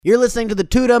You're listening to the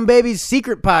Two Dumb Babies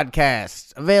Secret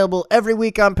Podcast, available every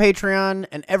week on Patreon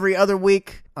and every other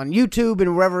week on YouTube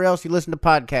and wherever else you listen to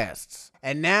podcasts.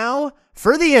 And now,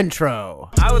 for the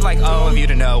intro. I would like all of you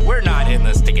to know we're not in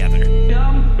this together.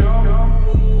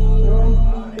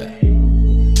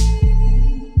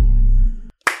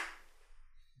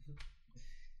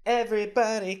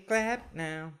 Everybody clap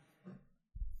now.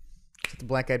 Is it the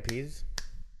Black Eyed Peas?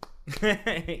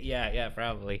 yeah,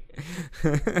 probably.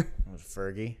 That was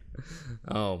Fergie.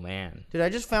 Oh, man. Dude, I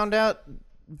just found out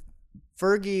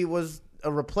Fergie was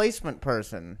a replacement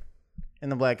person in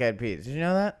the Black Eyed Peas. Did you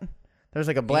know that? There was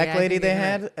like a black lady they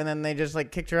had, and then they just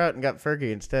like kicked her out and got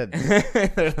Fergie instead.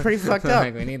 It's pretty fucked up.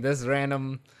 Like, we need this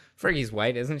random... Fergie's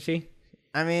white, isn't she?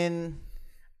 I mean,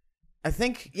 I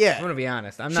think, yeah. I'm going to be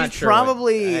honest. I'm not sure.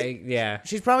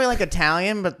 She's probably like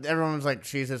Italian, but everyone's like,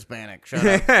 she's Hispanic.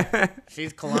 Shut up.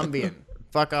 She's Colombian.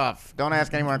 Fuck off. Don't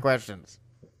ask any more questions.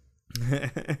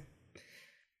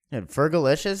 And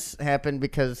Fergalicious happened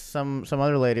because some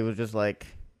other lady was just like,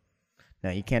 no,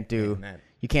 you can't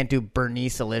do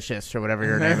Bernice Alicious or whatever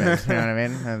your name is. You know what I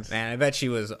mean? Man, I bet she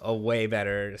was a way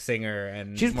better singer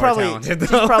and she's more probably talented. She's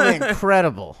probably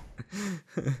incredible.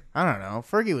 I don't know.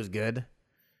 Fergie was good.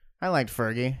 I liked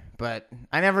Fergie, but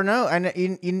I never know.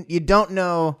 You don't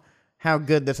know how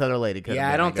good this other lady could have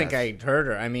been. I don't think I heard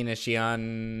her. I mean, is she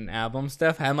on album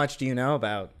stuff? How much do you know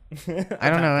about? I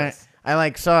don't know. I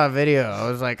like saw a video. I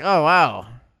was like, oh wow,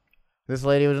 this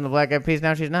lady was in the Black Eyed Peas.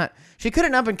 Now she's not. She could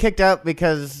have not been kicked out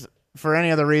because for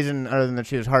any other reason other than that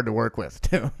she was hard to work with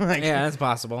too. Like, yeah, that's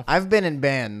possible. I've been in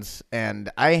bands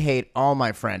and I hate all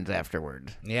my friends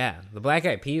afterward. Yeah, the Black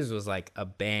Eyed Peas was like a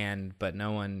band, but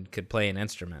no one could play an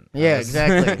instrument. Yeah,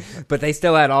 exactly. But they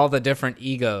still had all the different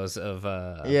egos of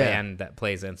a band that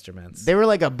plays instruments. They were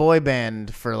like a boy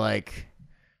band for like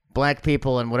black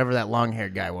people and whatever that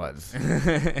long-haired guy was. You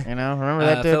know, remember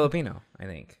that dude? Filipino, I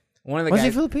think. Was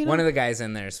he Filipino? One of the guys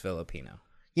in there is Filipino.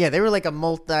 Yeah, they were like a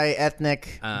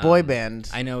multi-ethnic boy band.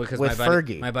 I know because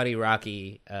my buddy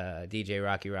Rocky, DJ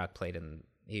Rocky Rock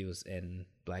he was in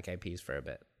Black Eyed Peas for a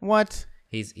bit. What?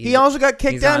 He also got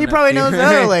kicked out. He probably knows the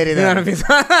other lady then.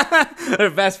 They're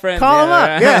best friends. Call him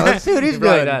up. Yeah, let's see what he's he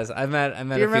doing. He does. I met a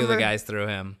few of the guys through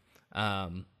him.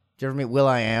 Did you ever meet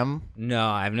Will.i.am? No,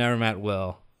 I've never met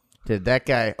Will. Dude, that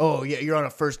guy. Oh, yeah, you're on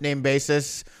a first name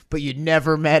basis, but you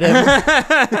never met him.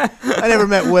 I never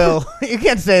met Will. You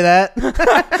can't say that.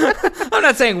 I'm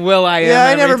not saying Will.i.am. Yeah,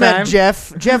 I never met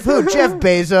Jeff. Jeff who? Jeff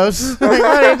Bezos. Like,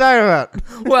 what are you talking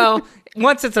about? Well,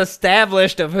 once it's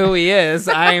established of who he is,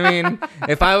 I mean,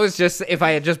 if I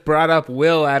had just brought up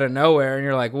Will out of nowhere, and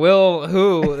you're like, Will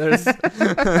who?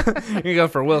 You go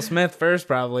for Will Smith first,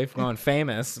 probably, for going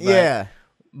famous. But, yeah.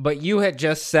 But you had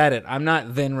just said it. I'm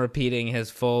not then repeating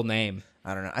his full name.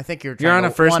 I don't know. I think you're on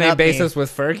a first name basis with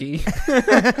Fergie.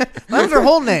 That was her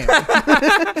whole name.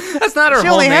 That's not her whole name. She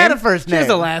only had a first name. She has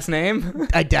a last name.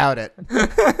 I doubt it.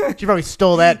 She probably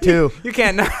stole that too. You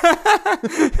can't.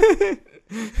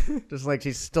 Just like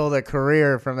she stole the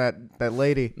career from that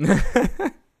lady.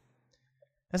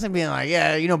 That's like being like,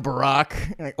 yeah, you know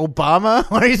Barack. Like, Obama?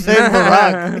 Why are you saying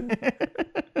Barack?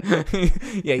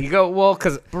 Yeah, you go, well,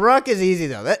 because... Barack is easy,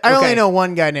 though. I only know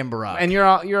one guy named Barack. And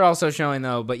you're also showing,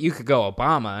 though, but you could go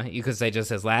Obama. You could say just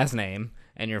his last name,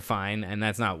 and you're fine, and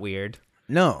that's not weird.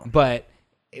 No. But...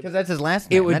 Because that's his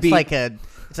last name.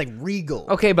 It's like regal.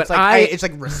 Okay, but it's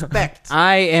like respect.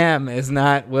 I am is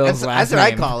not Will's last name.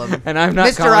 That's what I call him. And I'm not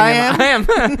Mr. calling I him. am?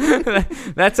 I am.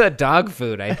 That's a dog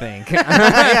food, I think. Yeah,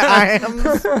 I am.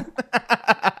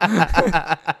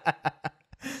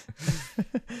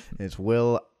 It's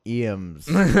Will Eames.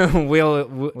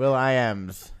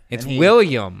 Will.i.ams. It's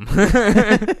William.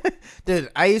 Dude,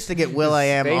 I used to get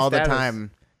Will.i.am all the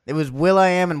time. It was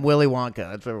Will.i.am and Willy Wonka.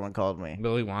 That's what everyone called me.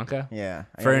 Willy Wonka? Yeah.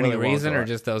 For any reason, or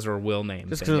just those were Will names?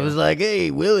 Just because it was like,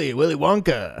 hey, Willy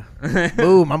Wonka.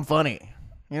 Boom, I'm funny.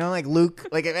 You know, like Luke.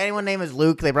 Like, if anyone name is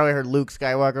Luke, they probably heard Luke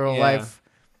Skywalker whole life.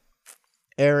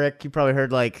 Eric, you probably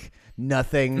heard, like,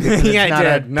 nothing. Yeah, it's not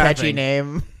a catchy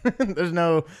name. There's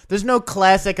no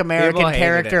classic American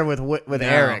character with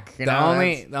Eric. You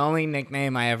the only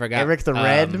nickname I ever got. Eric the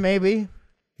Red, maybe?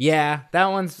 Yeah,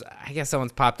 I guess that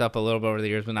one's popped up a little bit over the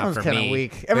years, but not for me. That was kind of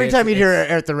weak. Every time you hear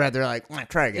Eric the Red, they're like,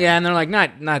 try again. Yeah, and they're like,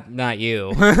 not you.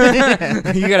 You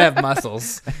gotta have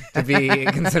muscles to be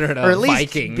considered a Viking. Or at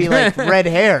least be like red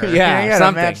hair. Yeah, you gotta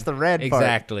something. match the red part.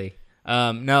 Exactly.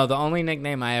 No, the only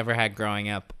nickname I ever had growing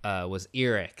up was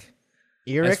Eric.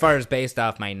 Eric? As far as based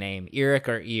off my name. Eric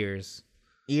or Ears.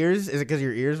 Ears? Is it because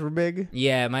your ears were big?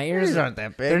 Yeah, my ears aren't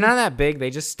that big. They're not that big. They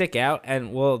just stick out,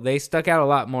 and they stuck out a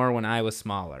lot more when I was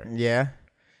smaller. Yeah,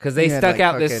 because they stuck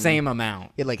out this same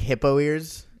amount. You had like hippo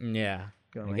ears. Yeah,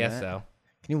 Going I like guess that. so.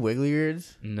 Can you wiggle your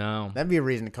ears? No. That'd be a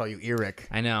reason to call you Eric.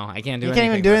 I know. I can't do You anything. can't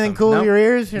even do with anything them. cool with Nope. your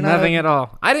ears? You're Nothing not at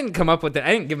all. I didn't come up with it.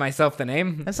 I didn't give myself the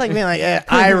name. That's like being like,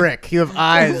 Eric, you have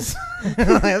eyes.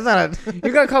 That's not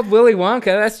You got called Willy Wonka.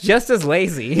 That's just as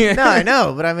lazy. No, I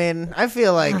know, but I mean, I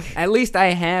feel like... At least I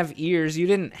have ears. You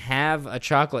didn't have a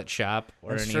chocolate shop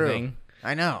or That's anything. true.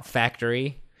 I know.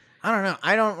 Factory. I don't know.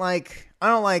 I don't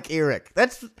like Eric.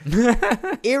 That's...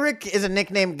 Eric is a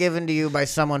nickname given to you by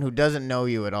someone who doesn't know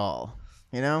you at all.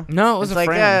 You know? No, it was It's a like,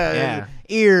 friend. Yeah.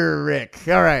 Eric.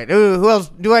 All right. Ooh, who else?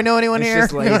 Do I know anyone It's here?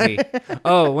 just lazy.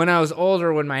 Oh, when I was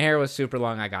older, when my hair was super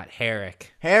long, I got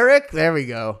Herrick. Herrick? There we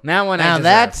go. That one Now I deserve.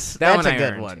 that's That one a I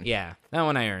good earned. one. Yeah, that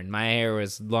one I earned. My hair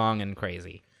was long and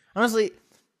crazy. Honestly,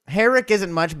 Herrick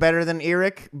isn't much better than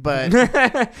Eric, but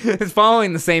It's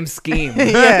following the same scheme yeah,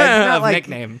 it's not of like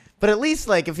nickname. But at least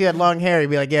like if you had long hair, you'd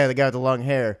be like, yeah, the guy with the long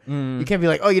hair. You can't be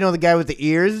like, oh, you know the guy with the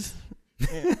ears.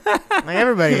 Like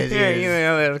everybody has Yeah, ears. you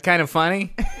know, they're kind of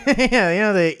funny. Yeah, you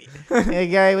know the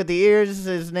guy with the ears.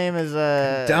 His name is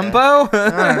Dumbo?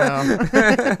 I don't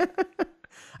know.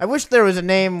 I wish there was a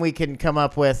name we can come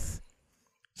up with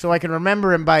so I can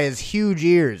remember him by his huge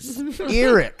ears.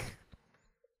 Eric.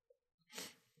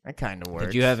 That kind of works.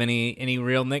 Did you have any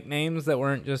real nicknames that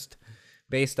weren't just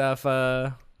based off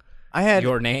I had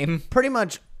your name? pretty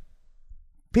much.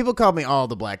 People called me all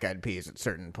the Black Eyed Peas at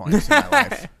certain points in my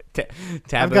life. Taboo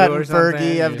I've gotten or something?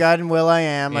 Fergie. I've gotten Will I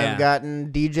Am. Yeah. I've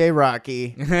gotten DJ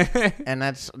Rocky, and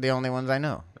that's the only ones I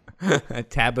know.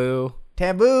 Taboo.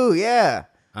 Taboo, yeah.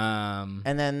 And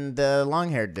And then the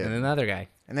long-haired dude, another guy.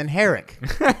 and then Herrick.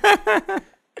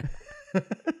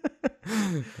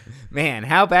 Man,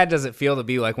 how bad does it feel to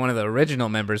be like one of the original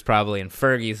members, probably, and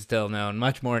Fergie's still known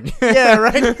much more? Yeah,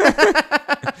 right.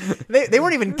 They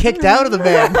weren't even kicked out of the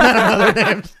band. None of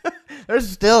other names. They're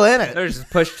still in it. They're just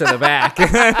pushed to the back.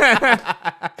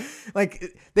 Like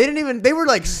they didn't even. They were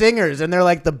like singers, and they're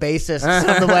like the bassists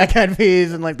of the Black Eyed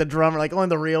Peas, and like the drummer. Like only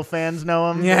the real fans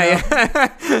know them.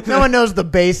 Yeah. No one knows the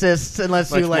bassists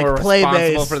unless Much you like more play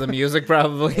responsible bass. for the music,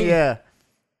 probably. Yeah.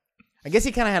 I guess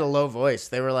he kind of had a low voice.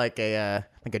 They were like a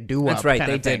doo-wop. That's right.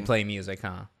 kinda They thing. did play music,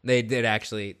 huh? They did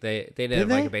actually. They did have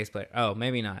they? like a bass player. Oh,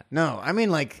 maybe not. No, I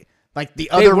mean like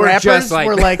the other were rappers just like-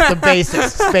 were like the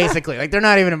bassists, basically. Like they're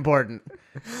not even important.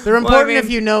 They're important mean, if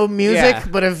you know music, yeah.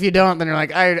 but if you don't, then you're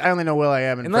like, I only know Will I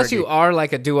Am and Unless Fergie. you are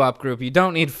like a doo-wop group, you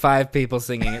don't need 5 people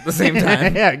singing at the same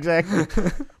time. Yeah, exactly.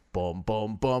 Boom,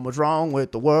 boom, boom. What's wrong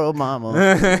with the world, mama?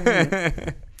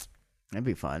 That'd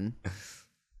be fun.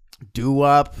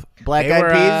 Doo-wop, Black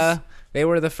Eyed Peas. They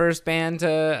were the first band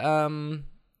to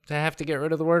have to get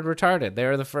rid of the word retarded. They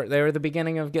were the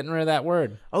beginning of getting rid of that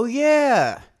word. Oh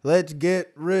yeah, let's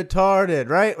get retarded.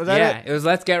 Right? Was that it? It was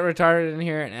let's get retarded in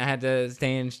here, and I had to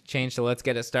change to let's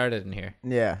get it started in here.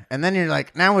 Yeah, and then you're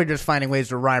like, now we're just finding ways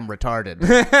to rhyme retarded.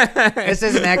 This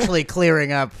isn't actually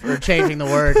clearing up or changing the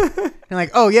word. You're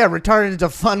like, oh yeah, retarded is a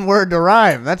fun word to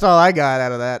rhyme. That's all I got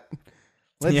out of that.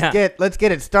 Let's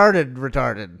get it started,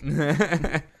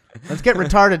 retarded. Let's get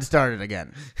retarded started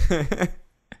again.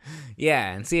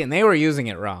 Yeah, and they were using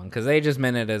it wrong because they just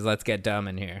meant it as let's get dumb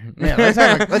in here. Yeah, let's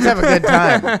have a good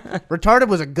time. Retarded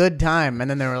was a good time, and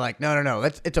then they were like, no,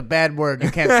 it's a bad word. You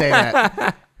can't say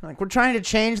that. Like, we're trying to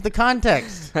change the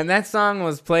context. And that song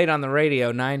was played on the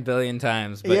radio 9 billion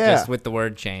times, but Yeah. just with the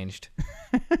word changed.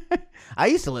 I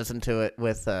used to listen to it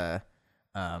with Get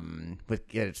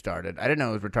It Started. I didn't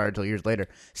know it was retarded till years later.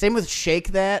 Same with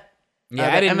Shake That. Yeah,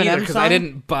 the I didn't either Eminem because song? I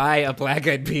didn't buy a Black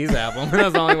Eyed Peas album. That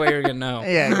was the only way you were gonna know.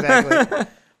 Yeah, exactly.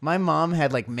 My mom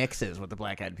had like mixes with the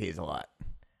Black Eyed Peas a lot.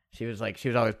 She was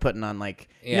always putting on like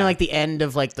you know Yeah. like the end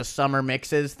of like the summer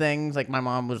mixes things. Like my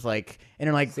mom was like in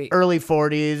her like See- early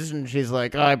 40s, and she's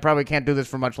like, oh, I probably can't do this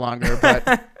for much longer. But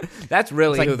That's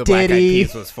really It's like who the Black Eyed Diddy.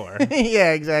 Peas was for.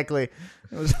 yeah, exactly.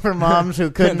 It was for moms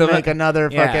who couldn't The- make another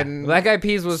Yeah, fucking Black Eyed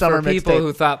Peas was summer for people mixtape.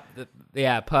 who thought,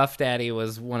 Puff Daddy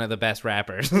was one of the best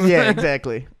rappers. Yeah,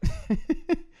 exactly.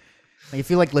 Like, if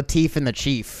you like Latif and the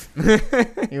Chief,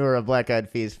 you were a Black Eyed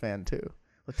Peas fan too.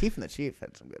 Latif and the Chief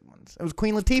had some good ones. It was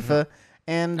Queen Latifah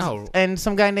and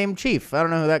some guy named Chief. I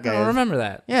don't know who that I guy don't is. remember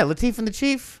that. Yeah, Latif and the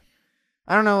Chief.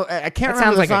 I don't know. I can't That remember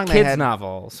sounds the like song a they kid's had.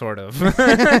 novel, sort of.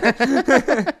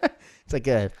 It's like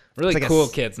a Really it's like cool a,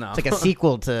 kids novel. It's like a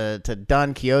sequel to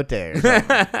Don Quixote or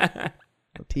something.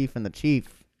 Latif and the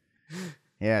Chief.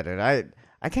 Yeah, dude.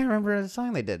 I can't remember the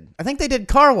song they did. I think they did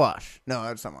Car Wash. No,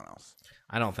 that's someone else.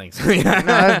 I don't think so. No,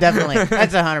 that's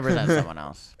 100% someone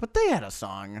else. But they had a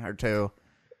song or two.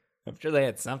 I'm sure they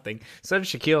had something. So did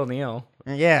Shaquille O'Neal.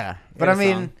 Yeah, but had I a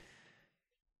mean, song.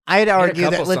 I'd argue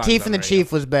that couple songs Latif on and the the radio.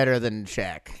 Chief was better than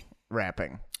Shaq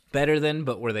rapping. Better than,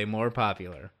 but were they more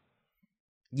popular?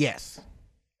 Yes.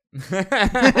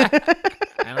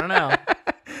 I don't know.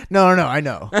 No, I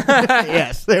know.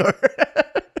 Yes, they were.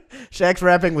 Shaq's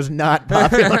rapping was not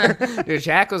popular. Dude,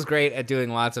 Shaq was great at doing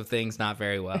lots of things not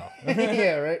very well.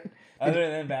 Yeah, right.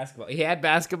 Other than basketball. He had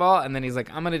basketball, and then he's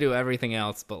like, I'm going to do everything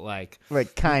else, but like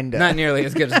kind of. not nearly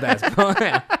as good as basketball.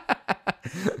 Yeah.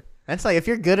 That's like, if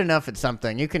you're good enough at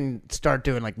something, you can start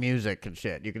doing like music and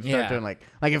shit. You can start doing like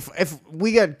if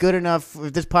we got good enough,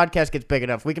 if this podcast gets big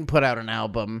enough, we can put out an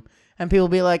album and people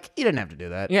be like, you didn't have to do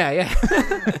that. Yeah.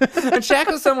 And Shaq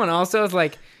was someone also is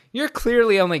like, you're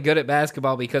clearly only good at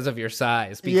basketball because of your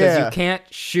size, because you can't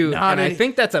shoot. And I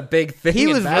think that's a big thing. He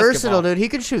was basketball. Versatile, dude. He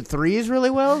could shoot threes really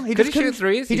well. Could he shoot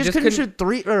threes? He just couldn't shoot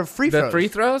free throws. The free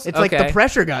throws? It's like the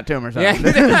pressure got to him or something.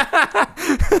 Yeah.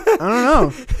 I don't know.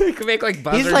 He could make like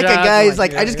buzzer He's like a guy who's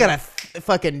like, I just gotta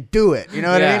fucking do it. You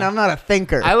know what I mean? I'm not a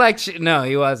thinker. I like no,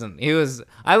 he wasn't.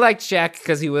 I liked Shaq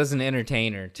because he was an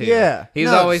entertainer too. Yeah. He's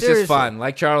always just fun,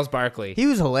 like Charles Barkley. He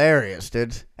was hilarious,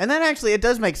 dude. And then actually, it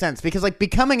does make sense because like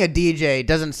becoming a DJ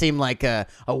doesn't seem like a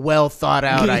well thought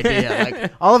out idea.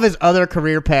 Like all of his other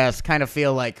career paths kind of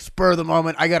feel like spur of the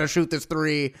moment. I gotta shoot this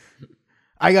three.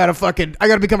 I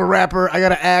gotta become a rapper. I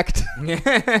gotta act.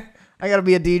 I gotta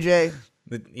be a DJ.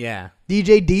 Yeah.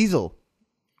 DJ Diesel.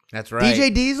 That's right.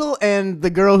 DJ Diesel and the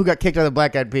girl who got kicked out of the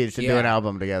Black Eyed Peas should do an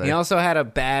album together. He also had a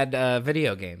bad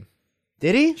video game.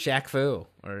 Did he? Shaq Fu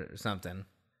or something.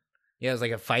 Yeah, it was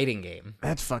like a fighting game.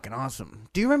 That's fucking awesome.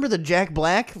 Do you remember the Jack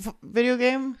Black video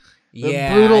game? The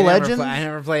Brutal Legends? I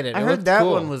never played it. I heard that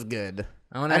one was good.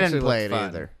 I didn't play it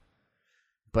either.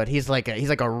 But he's like a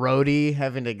roadie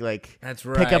having to like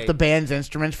pick up the band's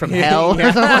instruments from hell or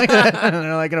something like that. And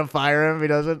they're like gonna fire him if he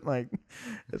doesn't. Like,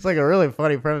 it's like a really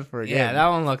funny premise for a game. Yeah, that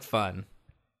one looked fun.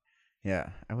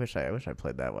 Yeah, I wish I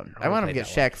played that one. I want to get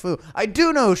Shaq Fu. I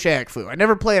do know Shaq Fu. I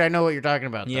never played. I know what you're talking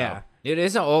about. Yeah, though. it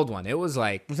is an old one. It was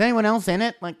like, was anyone else in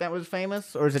it like that was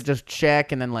famous, or is it just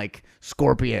Shaq and then like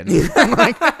Scorpion?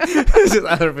 Like, just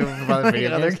other people from other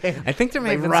video games. I think there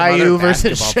may have been Ryu some other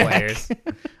versus basketball Shaq. players.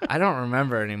 I don't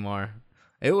remember anymore.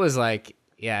 It was like,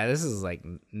 this is like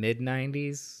mid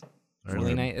 '90s.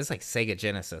 Early night, it's like Sega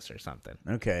Genesis or something.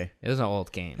 Okay, it was an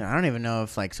old game. I don't even know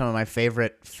if like some of my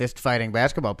favorite fist fighting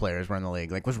basketball players were in the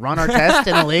league. Like, was Ron Artest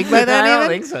in the league by then? I don't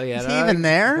think so yet. Is he even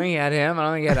there? I think you had him. I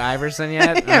don't think you had Iverson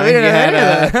yet. Yeah, we didn't have any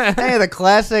of that. Hey, the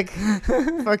classic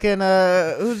fucking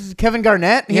who's Kevin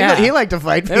Garnett? He liked to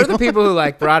fight. They were the people who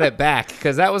like brought it back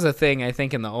because that was a thing I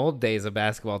think in the old days of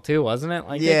basketball too, wasn't it?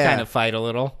 Like they kind of fight a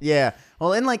little. Yeah.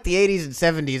 Well, in like the 80s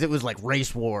and 70s, it was like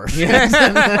race war.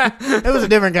 It was a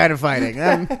different kind of fighting.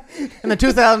 In the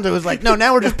 2000s, it was like, no,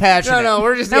 now we're just passionate. No,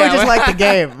 we're just we just like the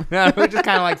game. No, we're just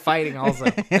kind of like fighting. Also,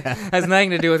 has nothing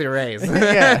to do with your race.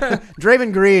 Yeah,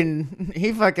 Draymond Green,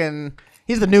 he's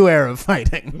the new era of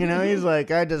fighting. You know, he's like,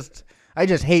 I just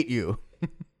hate you.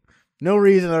 No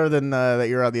reason other than that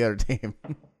you're on the other team.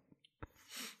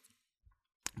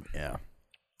 Yeah,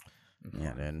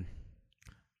 dude.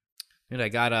 Dude, I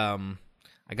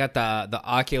got the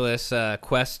Oculus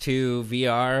Quest 2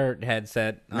 VR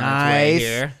headset on its way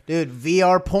here. Dude,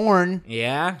 VR porn.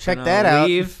 Yeah. Check that out.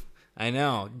 I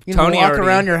know. You Tony walk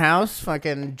around your house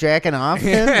fucking jacking off.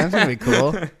 That's going to be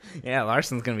cool. Yeah,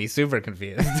 Larson's going to be super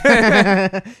confused.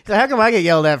 So how come I get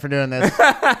yelled at for doing this?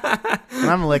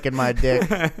 I'm licking my dick.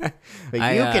 But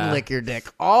you can lick your dick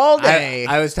all day.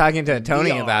 I was talking to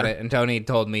Tony about it, and Tony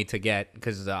told me to get,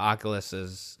 because the Oculus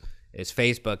is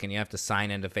Facebook, and you have to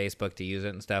sign into Facebook to use it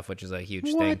and stuff, which is a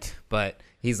huge thing. But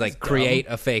he's like, create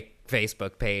a fake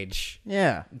Facebook page.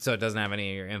 Yeah. So it doesn't have any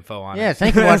of your info on it. Yeah, so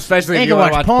you can watch, especially if you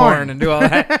want to watch porn and do all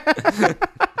that.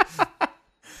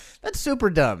 That's super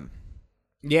dumb.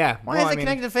 Yeah. Why is it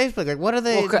connected to Facebook? Like, what are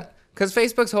they? Because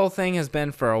Facebook's whole thing has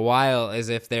been for a while is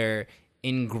if they're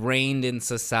ingrained in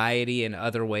society in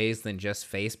other ways than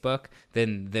just Facebook,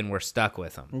 then we're stuck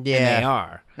with them. Yeah, and they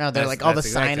are. No, they're like all the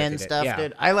sign-in stuff, yeah.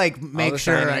 dude. I like make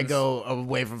sure I go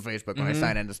away from Facebook when I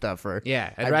sign into stuff. I'd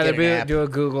rather do a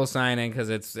Google sign-in because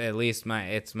it's at least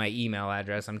my email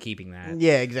address. I'm keeping that.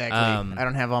 Yeah, exactly. I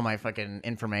don't have all my fucking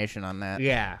information on that.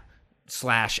 Yeah.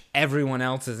 / everyone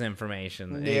else's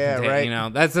information. Yeah, right. You know,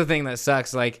 that's the thing that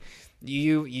sucks. Like,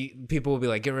 you people will be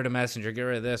like, get rid of Messenger, get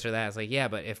rid of this or that. It's like, yeah,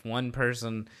 but if one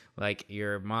person, like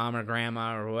your mom or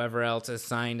grandma or whoever else is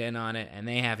signed in on it and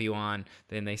they have you on,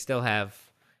 then they still have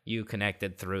you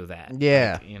connected through that.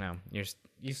 Yeah. Like, you know,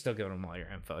 you still give them all your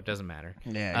info. It doesn't matter.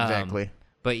 Yeah, exactly.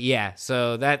 But yeah,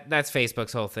 so that's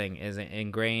Facebook's whole thing, is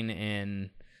ingrain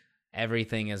in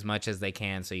everything as much as they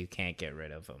can so you can't get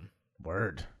rid of them.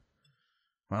 Word.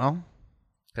 Well,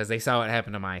 because they saw what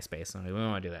happened to MySpace, so we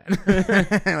don't want to do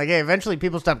that. Like, hey, eventually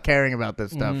people stop caring about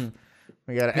this stuff.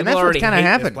 We got, and People that's what's kind of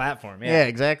happened. Platform, yeah,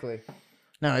 exactly.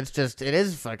 No, it is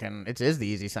the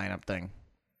easy sign up thing.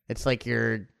 It's like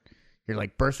your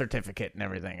like birth certificate and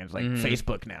everything. It's like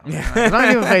Facebook now. Yeah. As long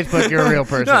as you have a Facebook, you're a real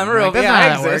person. No, I'm a real. Like, that's yeah, not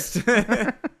I how exist.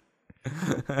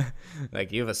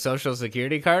 Like, you have a social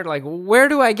security card? Like, where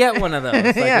do I get one of those?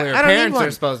 Like, Yeah, your I don't need parents one.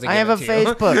 are supposed to give I have it a to you.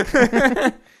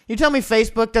 Facebook. You tell me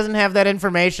Facebook doesn't have that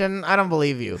information? I don't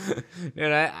believe you.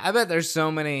 Dude, I bet there's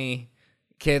so many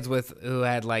kids who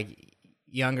had like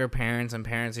younger parents and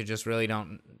parents who just really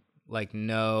don't like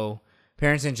know.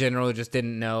 Parents in general who just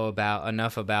didn't know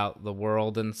enough about the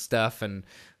world and stuff, and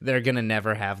they're gonna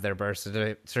never have their birth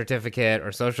certificate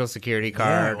or social security card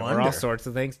I or all wonder. sorts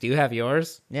of things. Do you have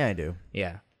yours? Yeah, I do.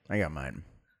 Yeah, I got mine.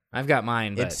 I've got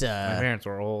mine, but It's, my parents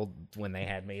were old when they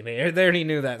had me. They already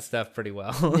knew that stuff pretty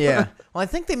well. Yeah. Well, I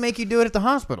think they make you do it at the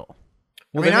hospital.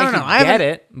 Well, I mean, they I make don't you know. I get haven't-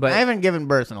 it, but I haven't given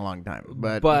birth in a long time,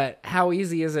 but how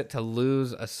easy is it to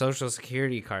lose a social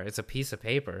security card? It's a piece of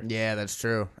paper. yeah, that's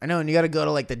true. I know, and you got to go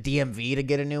to like the DMV to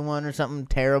get a new one or something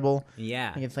terrible. Yeah,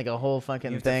 I think it's like a whole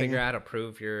fucking you have thing. to figure out how to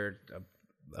prove you're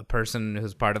a person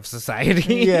who's part of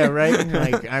society. Yeah, right.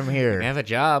 Like, I'm here. I have a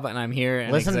job and I'm here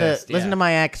and Listen exist. to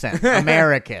my accent,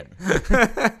 American.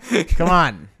 Come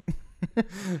on. You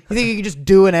think you can just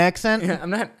do an accent? Yeah,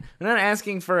 I'm not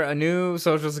asking for a new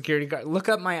social security card. Look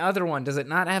up my other one. Does it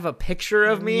not have a picture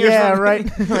of me or Yeah, something?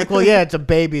 right. Like, well, yeah, it's a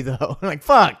baby though. Like,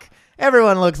 fuck.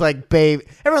 Everyone looks like baby.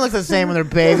 Everyone looks the same when they're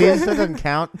babies. That doesn't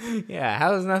count. Yeah,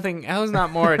 how is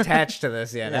not more attached to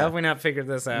this yet? Yeah. How have we not figured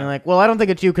this out? You're like, well, I don't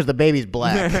think it's you because the baby's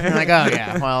black. You're like, oh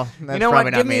yeah, well, that's you know probably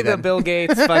what? not Give me me the then. Bill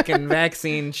Gates fucking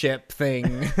vaccine chip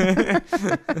thing.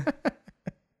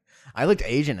 I looked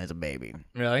Asian as a baby.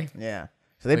 Really? Yeah.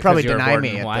 So they'd Like, probably 'cause you were deny born me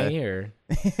in at Hawaii, the... or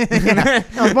Yeah.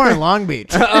 I was born in Long Beach.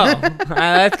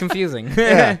 that's confusing.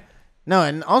 Yeah. No,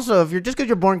 and also, if you're just because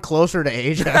you're born closer to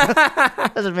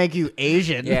Asia, doesn't make you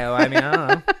Asian. Yeah, well, I mean, I don't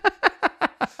know.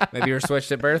 Maybe you were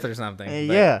switched at birth or something.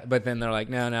 But, yeah. But then they're like,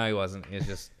 no, he wasn't.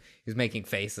 He's making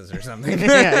faces or something.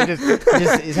 Yeah,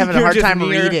 he's having a You're hard just time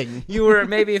near- reading. You were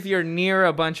maybe if you're near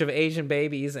a bunch of Asian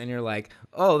babies and you're like,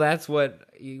 oh, that's what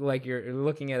you're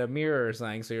looking at a mirror or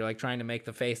something. So you're like trying to make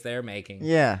the face they're making.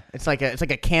 Yeah, it's like a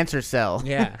cancer cell.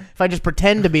 Yeah. If I just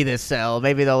pretend to be this cell,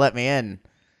 maybe they'll let me in.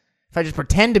 If I just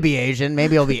pretend to be Asian,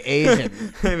 maybe I'll be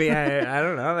Asian. Maybe I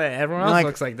don't know. Everyone else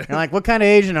looks like that. You're like, what kind of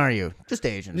Asian are you? Just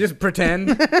Asian. Just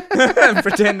pretend,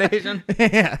 pretend Asian.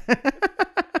 Yeah.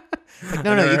 Like,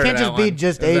 no, I've never you heard can't of just that be one.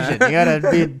 just Is Asian. that- You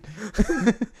gotta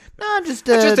be. No, just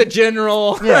a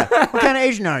general. Yeah. What kind of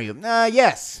Asian are you?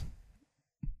 Yes.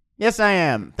 Yes, I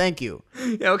am. Thank you.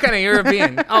 Yeah, what kind of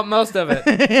European? Oh, most of it.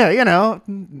 Yeah, you know,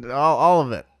 all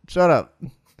of it. Shut up.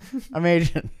 I'm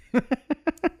Asian.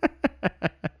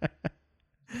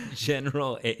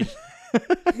 General Asian.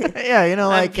 Yeah, you know,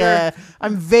 like sure-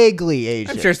 I'm vaguely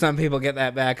Asian. I'm sure some people get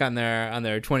that back on their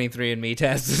 23andMe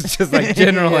test. It's just like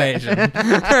general Asian.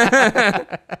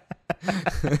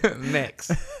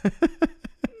 Mix.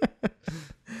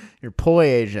 You're poi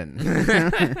Asian.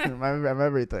 I'm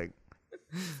everything.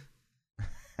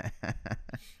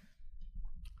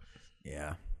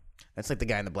 Yeah, that's like the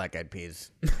guy in the Black Eyed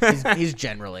Peas. He's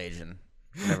general Asian,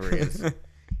 whatever he is.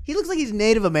 He looks like he's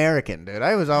Native American, dude.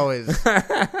 I was always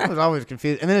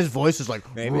confused. And then his voice is like,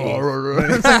 Maybe.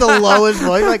 it's like the lowest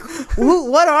voice. Like,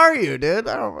 what are you, dude?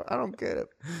 I don't get it.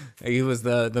 He was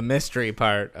the mystery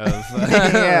part of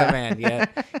Yeah. the band. Yeah,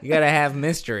 you gotta have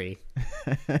mystery.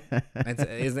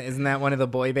 Isn't that one of the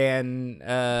boy band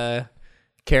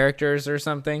characters or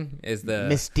something? Is the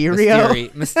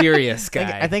Mysterio? mysterious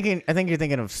guy? I think you're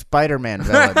thinking of Spider-Man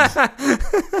villains.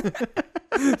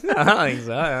 No, I don't think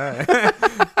so.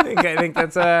 I think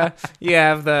that's you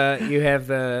have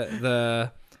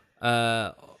the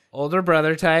older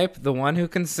brother type, the one who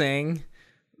can sing,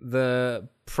 the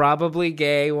probably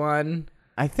gay one.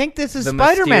 I think this is The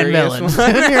Spider-Man mysterious villains.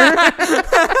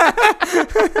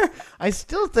 I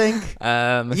still think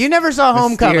you never saw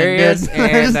Homecoming, Mysterious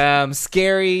dude. and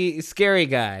scary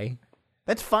guy.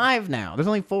 That's 5 now. There's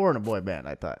only 4 in a boy band,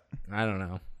 I thought. I don't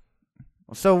know.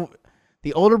 So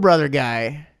the older brother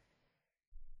guy.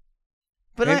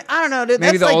 But Maybe- I don't know, dude.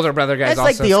 Maybe That's the like, older brother guy's that's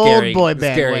like also the scary, old boy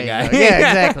band scary way, guy. though.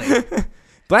 Yeah, exactly.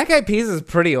 Black Eyed Peas is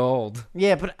pretty old.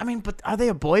 Yeah, but are they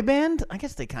a boy band? I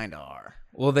guess they kind of are.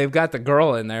 Well, they've got the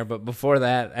girl in there, but before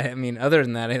that, I mean, other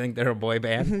than that, I think they're a boy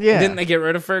band. Yeah. Didn't they get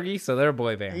rid of Fergie? So they're a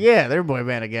boy band. Yeah, they're a boy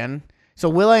band again. So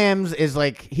Will.i.am's is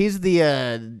like he's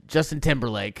the Justin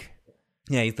Timberlake.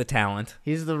 Yeah, he's the talent.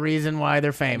 He's the reason why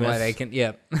they're famous. Why they can,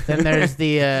 yep. Then there's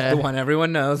the the one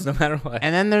everyone knows, no matter what.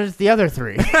 and then there's the other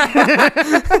 3.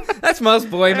 That's most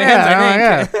boy bands,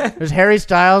 I think. Yeah. There's Harry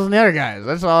Styles and the other guys.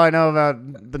 That's all I know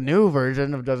about the new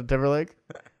version of Justin Timberlake.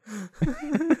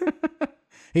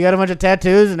 He got a bunch of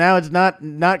tattoos, and now it's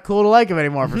not cool to like him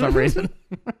anymore for some reason.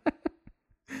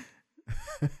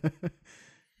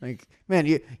 Like, man,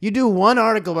 you do one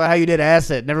article about how you did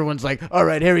acid, and everyone's like, all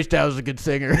right, Harry Styles is a good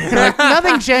singer. Like,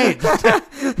 nothing changed.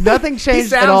 Nothing changed He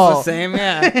sounds at all. the same,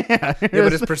 yeah. Yeah,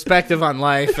 but his perspective on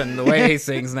life and the way he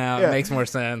sings now it makes more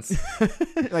sense.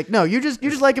 Like, no, you just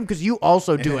like him because you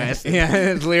also do acid. Yeah,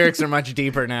 his lyrics are much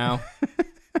deeper now.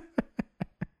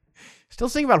 Still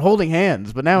sing about holding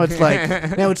hands, but now it's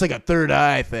like a third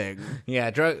eye thing.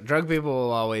 Yeah, drug people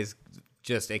will always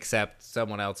just accept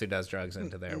someone else who does drugs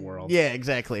into their world. Yeah,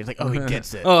 exactly. It's like, oh, he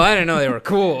gets it. Oh, I didn't know they were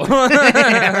cool.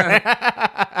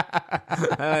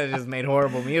 I just made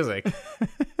horrible music.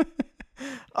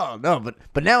 Oh no,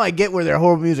 but now I get where their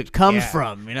horrible music comes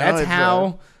from. You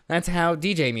know, that's how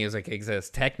DJ music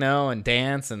exists. Techno and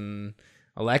dance and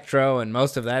electro and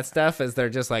most of that stuff is they're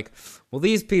just like, well,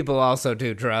 these people also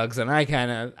do drugs, and I can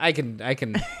yeah, I can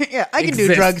exist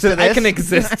do drugs to this. I can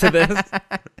exist to this.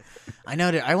 I know.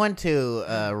 I went to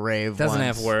a rave. Doesn't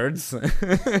once. have words.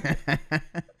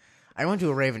 I went to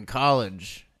a rave in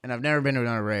college, and I've never been to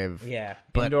a rave. Yeah,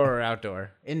 But- indoor or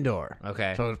outdoor? Indoor.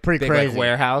 Okay, So it was pretty big, crazy. like,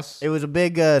 warehouse. It was a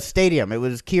big stadium. It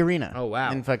was Key Arena. Oh,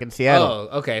 wow. In fucking Seattle.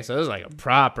 Oh, okay, so it was like a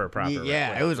proper.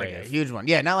 Yeah, it was like a rave. huge one.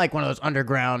 Yeah, not like one of those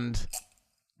underground.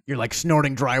 You're like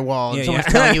snorting drywall, and Yeah, someone's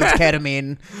yeah. telling you it's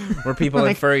ketamine. Where people in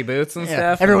Like- furry boots and Yeah.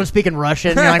 stuff. Everyone's speaking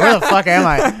Russian. You're like, where the fuck am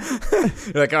I?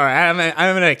 You're like, all right, I'm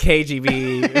in a KGB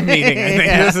meeting. I think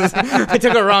Yeah. I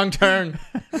took a wrong turn.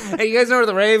 Hey, you guys know where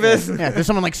the rave is? Yeah, there's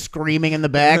someone like screaming in the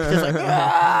back, just like,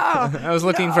 ah! I was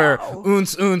looking for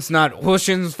uns, not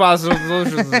hushins, fossil.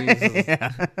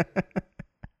 Yeah.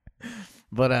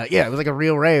 But yeah, it was like a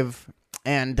real rave,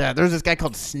 and there was this guy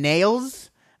called Snails,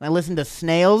 and I listened to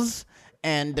Snails,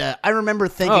 and I remember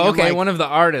thinking, Oh, of, okay, like, one of the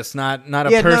artists, not a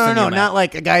yeah, person. no, you met. not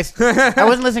like a guy. I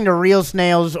wasn't listening to real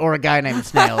snails or a guy named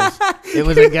Snails. It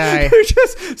was a guy. You're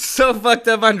just so fucked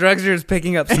up on drugs. You're just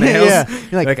picking up snails. Yeah,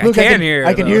 you're like, I look, can hear.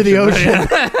 I can hear the ocean.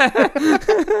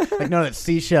 Like, no, that's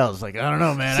seashells. Like, I don't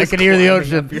know, man. I can hear the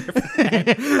ocean.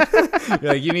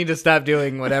 You're like, you need to stop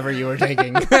doing whatever you were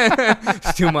taking.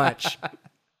 It's too much.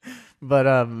 But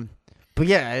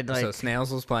yeah, I'd, like So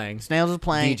Snails was playing. Snails was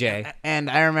playing DJ. and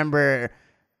I remember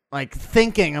like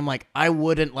thinking, I'm like, I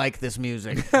wouldn't like this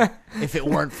music if it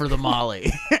weren't for the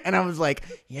Molly. And I was like,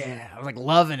 yeah, I was like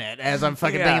loving it as I'm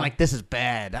fucking Yeah. thinking like, this is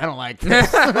bad. I don't like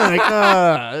this. I'm like,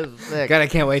 oh, this is sick. God, I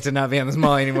can't wait to not be on this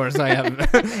mall anymore. So I have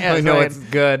Yeah, I so know I it's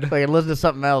good. So I could listen to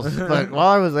something else. But while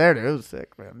I was there, dude, it was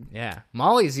sick, man. Yeah,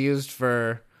 Molly's used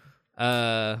for.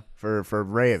 For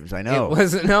raves, I know. It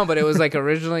wasn't but it was like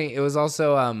originally. It was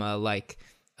also like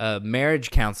a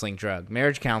marriage counseling drug.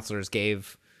 Marriage counselors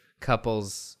gave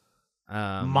couples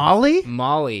Molly?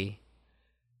 Molly.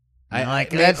 Like,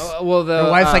 that's well, the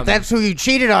Your wife's like, that's who you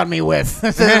cheated on me with.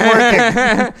 This isn't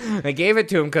working. I gave it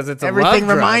to him because it's a Everything love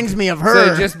drug. reminds me of her. So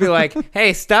it'd just be like,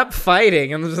 hey, stop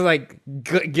fighting, and just like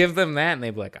give them that, and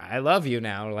they'd be like, I love you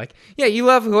now. Or like, yeah, you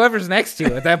love whoever's next to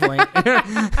you at that point.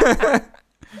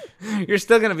 You're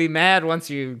still gonna be mad once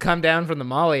you come down from the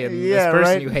Molly and Yeah, this person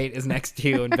right. you hate is next to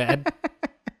you in bed.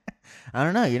 I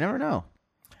don't know. You never know.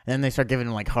 And then they start giving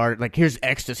him like hard, like, here's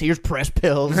ecstasy, here's press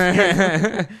pills.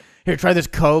 Here, try this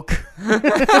coke.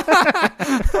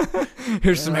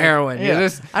 Here's some heroin. Yeah.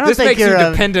 This I don't think makes you you're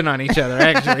a- dependent on each other,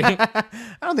 actually. I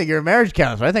don't think you're a marriage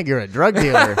counselor. I think you're a drug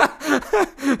dealer.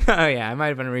 Oh yeah, I might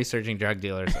have been researching drug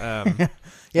dealers. Yeah,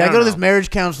 I, don't go to this know. marriage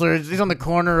counselor. He's on the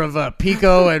corner of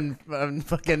Pico and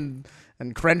fucking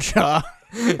and Crenshaw.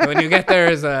 When you get there,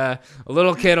 is a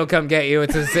little kid will come get you.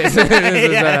 It's his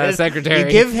Yeah, secretary. You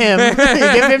give him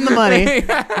the money,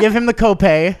 give him the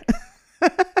copay,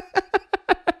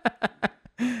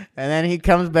 and then he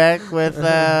comes back with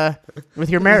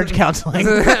your marriage counseling.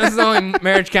 This is the only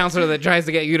marriage counselor that tries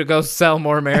to get you to go sell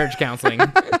more marriage counseling.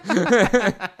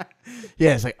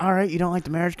 Yeah, it's like, all right, you don't like the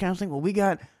marriage counseling? Well, we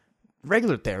got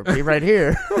regular therapy right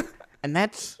here. And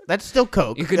that's still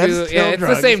coke. You can That's do still it's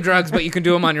drugs. the same drugs, but you can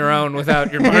do them on your own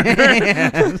without your partner.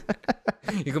 Yeah.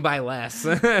 You can buy less.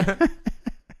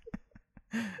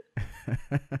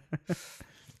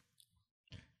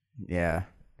 Yeah.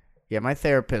 Yeah, my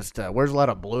therapist wears a lot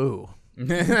of blue.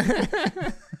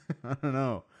 I don't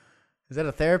know. Is that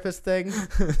a therapist thing?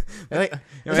 Is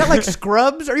that like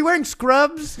scrubs? Are you wearing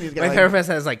scrubs? He's got, My like- therapist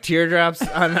has like teardrops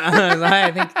on his eye.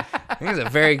 I think he's a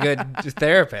very good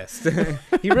therapist.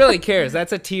 He really cares.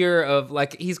 That's a tear of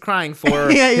like he's crying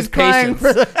for Yeah, he's his crying patients.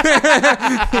 for the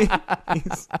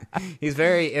He's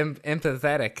very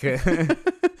empathetic.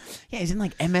 Yeah, he's in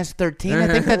like MS-13. I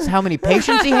think that's how many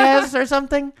patients he has or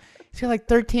something. He's got like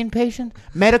 13 patients.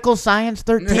 Medical science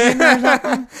 13 or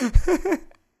something.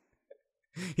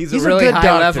 He's He's a really good high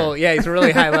doctor. level. Yeah, he's a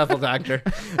really high level doctor. I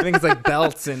think it's like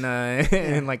belts in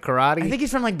like karate. I think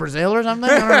he's from like Brazil or something.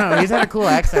 I don't know. He's had a cool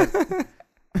accent.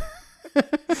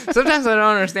 Sometimes I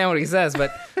don't understand what he says,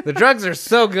 but the drugs are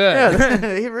so good.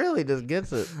 Yeah, he really just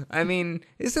gets it. I mean,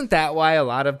 isn't that why a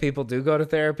lot of people do go to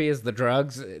therapy? Is the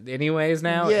drugs, anyways?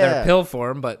 Now Yeah. they're pill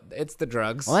form, but it's the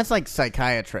drugs. Well, that's like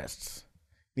psychiatrists.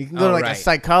 You can go to like right. a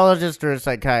psychologist or a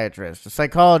psychiatrist. A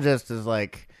psychologist is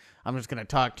like, I'm just gonna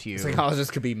talk to you.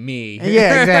 Psychologist could be me.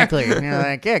 Yeah, exactly. And you're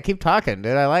like, yeah, keep talking,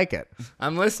 dude. I like it.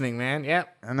 I'm listening, man. Yep.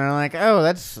 And they're like, oh,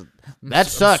 that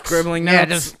sucks. Scribbling Yeah,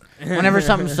 notes. just whenever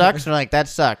something sucks, they're like, that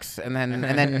sucks, and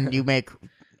then you make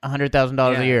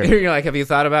 $100,000 a year. You're like, have you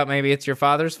thought about maybe it's your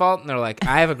father's fault? And they're like,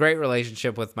 I have a great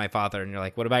relationship with my father. And you're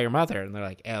like, what about your mother? And they're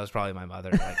like, yeah, it was probably my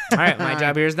mother. Like, all right, my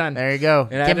job here is done. There you go.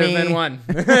 It had to have been one.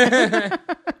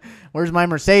 Where's my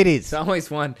Mercedes? It's always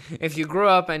one. If you grew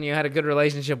up and you had a good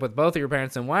relationship with both of your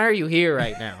parents, then why are you here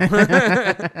right now?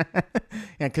 Yeah,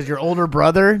 because your older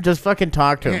brother, just fucking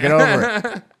talk to him. Get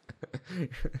over it.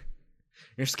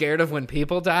 You're scared of when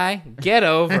people die? Get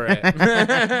over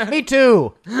it. Me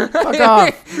too. Fuck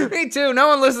off. Me too. No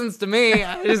one listens to me.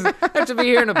 I just have to be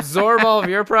here and absorb all of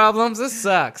your problems. This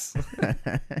sucks.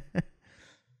 But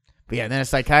yeah, then a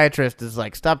psychiatrist is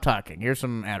like, stop talking. Here's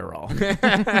some Adderall.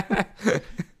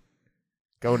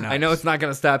 Go nuts. I know it's not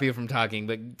going to stop you from talking,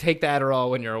 but take the Adderall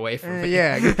when you're away from me.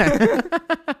 Yeah.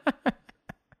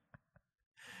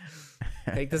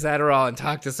 Take this Adderall and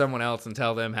talk to someone else and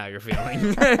tell them how you're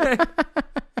feeling.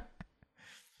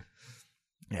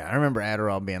 Yeah, I remember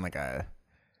Adderall being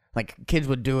like kids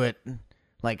would do it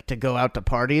like to go out to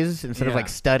parties instead of Yeah. like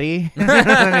study. And you're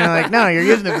like, no, you're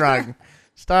using the drug.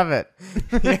 Stop it.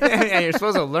 Yeah, you're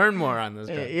supposed to learn more on this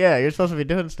drug. Yeah, you're supposed to be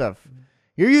doing stuff.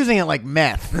 You're using it like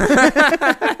meth.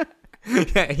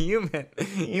 Yeah, you meant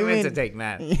to take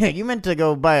meth. Yeah, you meant to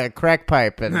go buy a crack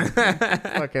pipe and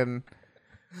fucking.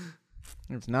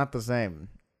 It's not the same.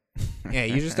 Yeah,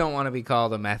 you just don't want to be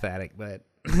called a meth addict, but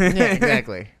Yeah,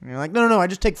 exactly. And you're like, no, I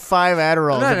just take 5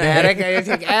 Adderalls I'm not a an day. addict.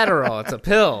 I take Adderall. It's a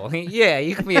pill. Yeah,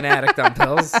 you can be an addict on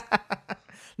pills.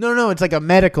 No, it's like a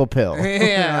medical pill.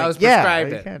 Yeah, Like, I was yeah,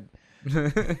 prescribed you it.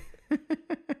 can.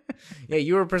 Yeah,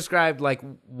 you were prescribed like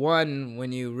 1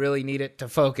 when you really need it to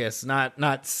focus,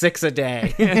 not 6 a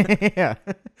day. Yeah.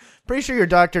 Pretty sure your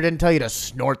doctor didn't tell you to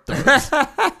snort those.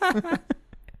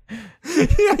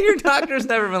 Yeah, your doctor's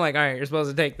never been like, all right, you're supposed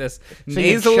to take this So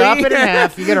nasally. you chop it in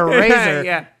half, you get a razor.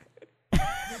 Yeah.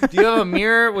 Do you have a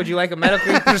mirror? Would you like a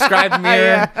medically prescribed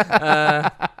mirror?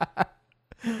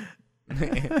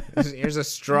 Here's a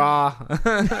straw.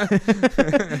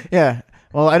 Yeah.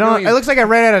 Well, I don't. It looks like I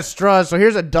ran out of straws, so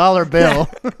here's a $1 bill.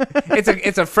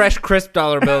 It's a fresh, crisp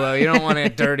dollar bill though. You don't want a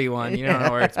dirty one. You don't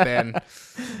know where it's been.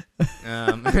 You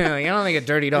don't think a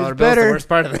dirty dollar bill is the worst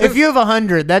part of this. If you have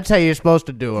 100, that's how you're supposed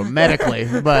to do them medically.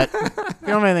 But if you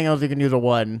don't have anything else, you can use a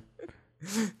 1.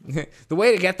 The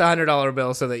way to get the $100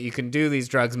 bill so that you can do these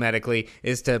drugs medically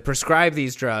is to prescribe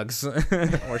these drugs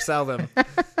or sell them,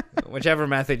 whichever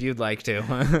method you'd like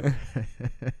to.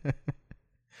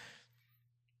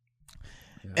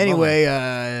 Anyway,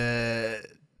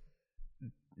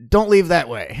 don't leave that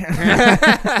way.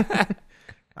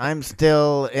 I'm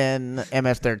still in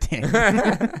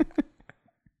MS-13.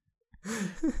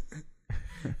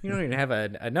 You don't even have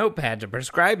a notepad to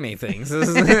prescribe me things.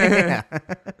 Yeah.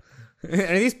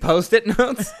 Are these Post-it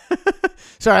notes?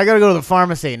 Sorry, I gotta go to the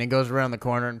pharmacy, and he goes around the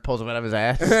corner and pulls them out of his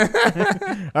ass.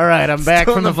 All right, I'm back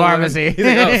Still from in the balloon. pharmacy. He's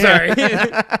like, oh, sorry.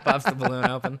 Pops the balloon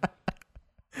open.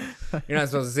 You're not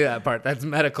supposed to see that part. That's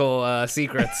medical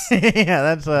secrets.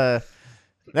 Yeah, that's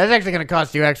actually gonna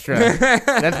cost you extra.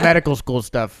 That's medical school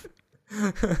stuff.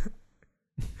 I'm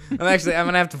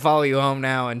gonna have to follow you home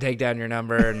now and take down your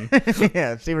number and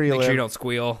Yeah, see where you make live. sure you don't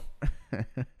squeal.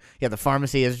 Yeah, the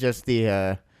pharmacy is just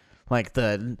the like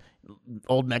the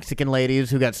old Mexican ladies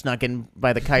who got snuck in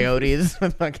by the coyotes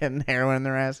with fucking heroin in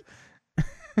their ass.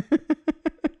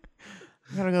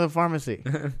 I gotta go to the pharmacy.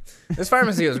 This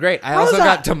pharmacy was great. I also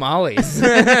got tamales.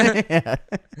 Yeah.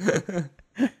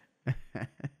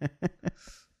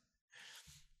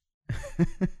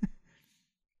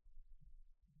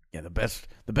 Yeah, the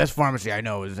best pharmacy I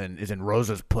know is in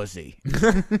Rosa's pussy.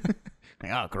 Like,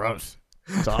 oh, gross.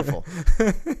 It's awful.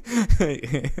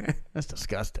 That's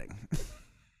disgusting.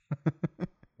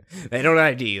 They don't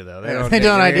ID you though. They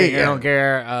don't ID you. you. Don't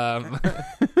care.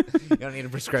 You don't need a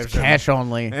prescription. Cash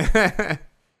only. Hi,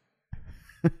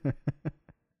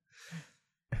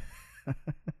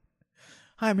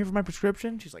 I'm here for my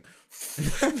prescription. She's like,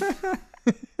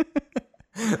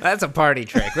 That's a party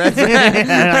trick. That's,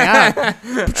 yeah,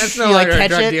 that's You, no like, longer a catch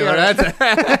drug it, dealer. yeah.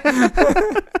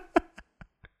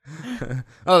 That's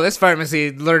Oh, this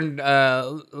pharmacy learned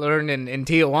in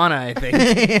Tijuana, I think.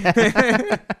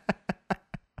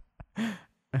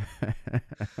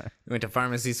 Went to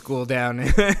pharmacy school down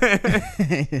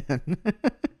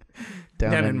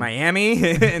in Miami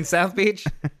in South Beach.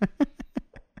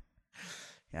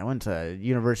 Yeah, I went to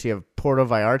University of Puerto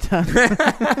Vallarta.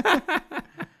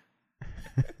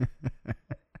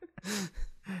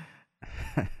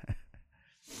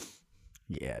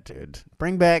 Yeah, dude.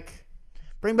 Bring back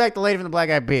the lady from the Black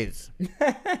Eyed Peas.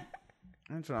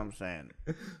 That's what I'm saying.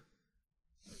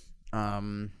 How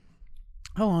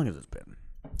long has this been?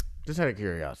 Just out of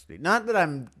curiosity. Not that I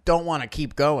don't want to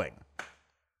keep going.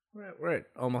 We're at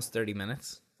almost 30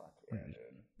 minutes. Yeah, dude.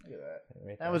 Look at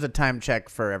that. That was a time check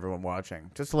for everyone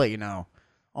watching. Just to let you know.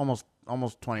 Almost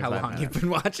 25 How long minutes. you've been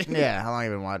watching? Yeah, how long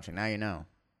you've been watching. Now you know.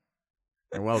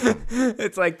 You're welcome.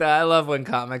 It's like that. I love when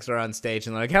comics are on stage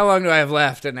and they're like, how long do I have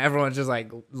left? And everyone just like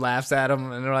laughs at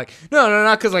them. And they're like, no,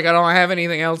 not because like I don't have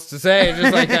anything else to say.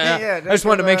 Just like I just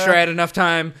wanted to make sure I had enough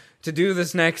time to do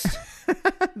this next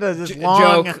this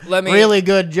long, joke. Really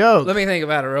good joke. Let me think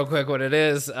about it real quick what it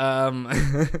is. I've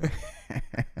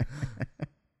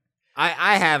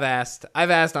asked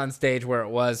on stage where it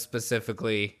was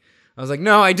specifically. I was like,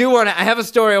 no, I have a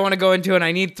story I want to go into and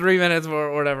I need 3 minutes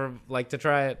or whatever, like to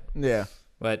try it. Yeah.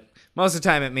 But most of the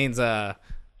time it means, I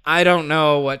don't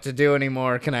know what to do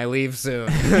anymore. Can I leave soon?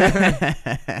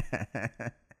 Yeah,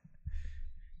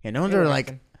 no one's ever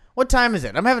like, what time is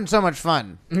it? I'm having so much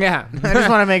fun. Yeah. I just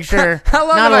want to make sure How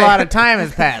long not a lot of time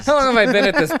has passed. How long have I been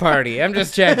at this party? I'm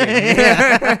just checking.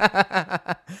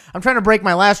 I'm trying to break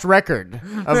my last record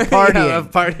of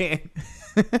partying.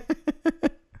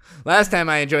 Last time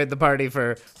I enjoyed the party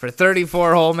for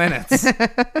 34 whole minutes.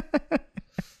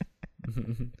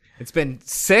 It's been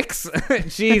 6?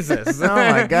 Jesus. Oh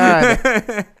my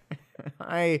God.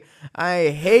 I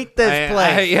hate this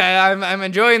place. I'm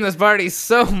enjoying this party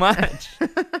so much.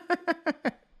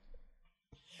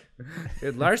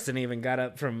 Dude, Larson even got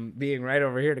up from being right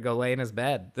over here to go lay in his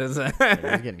bed. He's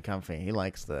getting comfy. He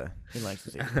likes to see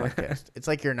the podcast. It's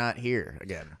like you're not here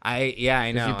again. I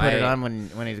know. You put it on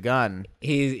when he's gone.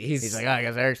 He's like, I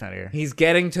guess Eric's not here. He's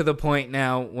getting to the point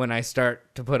now when I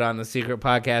start to put on the secret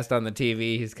podcast on the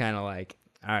TV. He's kind of like,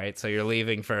 all right, so you're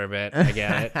leaving for a bit. I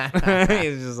get it.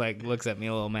 He's just like looks at me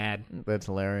a little mad. That's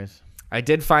hilarious. I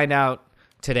did find out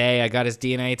today. I got his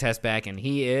DNA test back, and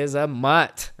he is a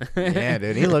mutt. Yeah,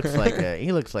 dude, he looks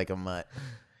like a mutt.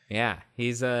 Yeah,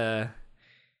 he's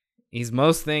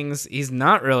most things. He's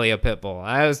not really a pit bull.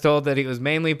 I was told that he was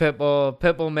mainly pit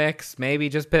bull mix, maybe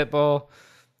just pit bull.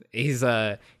 He's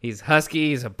husky.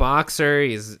 He's a boxer.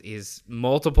 He's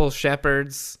multiple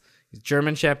shepherds. He's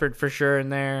German shepherd for sure in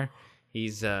there.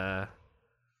 He's a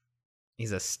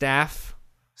staff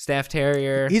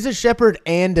terrier. He's a shepherd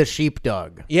and a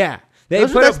sheepdog. Yeah. They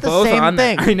put it both on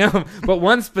there. I know, but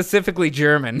one's specifically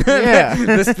German. Yeah.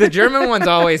 The German one's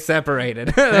always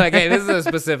separated. Like, hey, this is a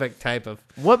specific type of...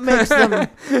 What makes the...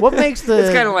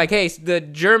 It's kind of like, hey, the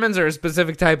Germans are a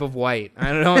specific type of white.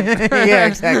 I don't know. Yeah,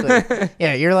 exactly.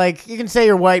 Yeah, you're like, you can say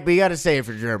you're white, but you got to say it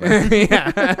for German.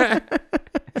 Yeah.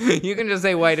 You can just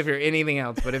say white if you're anything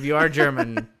else, but if you are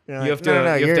German, you have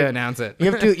to announce it.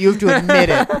 You have to admit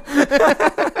it.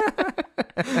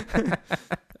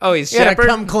 Oh, he's shepherd?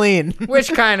 Come clean.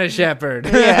 Which kind of shepherd?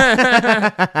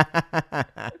 Yeah.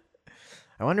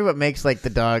 I wonder what makes like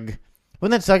the dog.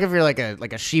 Wouldn't that suck if you're like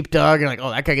a sheepdog? You're like, oh,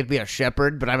 that guy gets to be a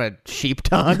shepherd, but I'm a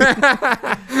sheepdog.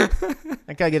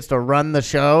 That guy gets to run the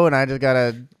show, and I just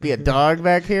gotta be a dog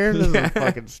back here. This is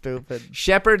fucking stupid.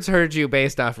 Shepherds herd you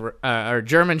based off, or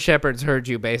German shepherds herd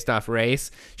you based off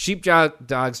race.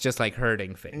 Sheepdogs just like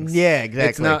herding things. Yeah,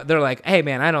 exactly. They're like, hey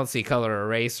man, I don't see color or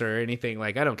race or anything.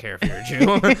 Like, I don't care if you're a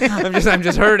Jew. I'm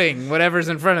just herding whatever's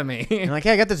in front of me. You're like,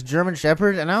 hey, I got this German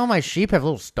shepherd, and now all my sheep have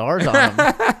little stars on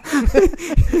them.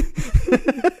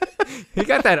 He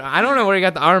got that. I don't know where he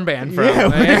got the armband from.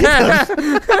 Yeah,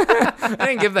 I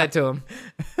didn't give that to him.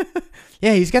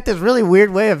 Yeah, he's got this really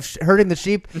weird way of herding the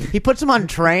sheep. He puts them on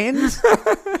trains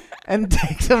and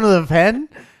takes them to the pen.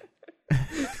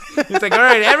 He's like, all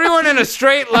right, everyone in a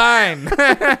straight line.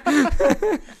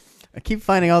 I keep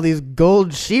finding all these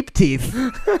gold sheep teeth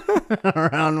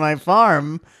around my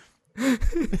farm.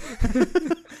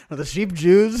 Are the sheep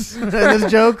Jews in this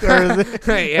joke? Yeah,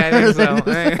 I think so.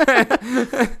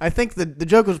 I think the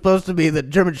joke was supposed to be that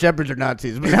German shepherds are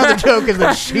Nazis, but now the joke is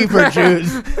that sheep are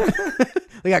Jews.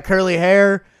 They got curly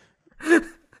hair.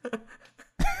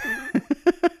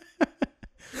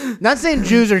 Not saying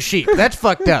Jews are sheep. That's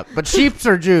fucked up. But sheeps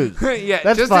are Jews. Yeah,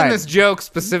 that's just fine. In this joke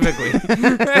specifically.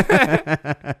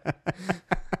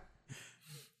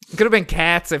 Could have been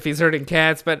cats if he's herding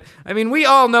cats, but I mean, we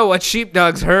all know what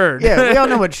sheepdogs herd. Yeah, we all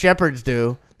know what shepherds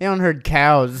do. They don't herd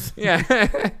cows. Yeah.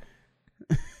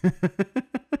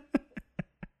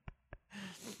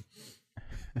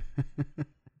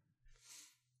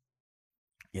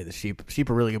 Yeah, the sheep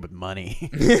are really good with money.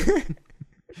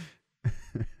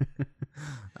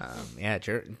 Yeah,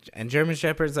 and German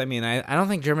Shepherds, I mean, I don't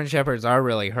think German Shepherds are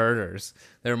really herders.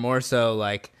 They're more so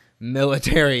like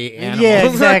military animals. Yeah,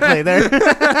 exactly. They're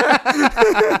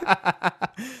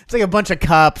it's like a bunch of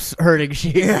cops herding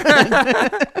sheep.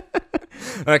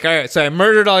 Like, all right, so I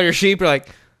murdered all your sheep. You're like,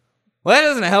 well, that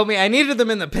doesn't help me. I needed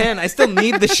them in the pen. I still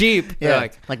need the sheep. Yeah.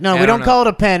 They're Like, no, "Yeah, we I don't know." call it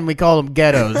a pen. We call them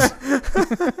ghettos.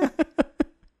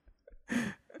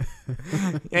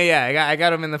 Yeah, I got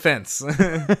them in the fence.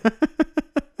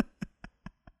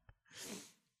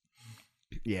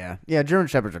 Yeah, German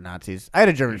Shepherds are Nazis. I had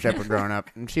a German Shepherd growing up,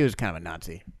 and she was kind of a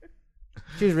Nazi.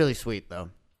 She was really sweet, though.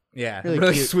 Yeah,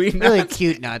 Really cute, sweet. really Nazi.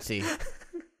 cute Nazi.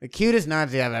 The cutest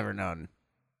Nazi I've ever known.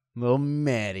 Little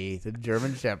Maddie, the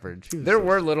German Shepherd. There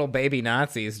were little baby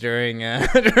Nazis during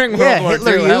during World Yeah, War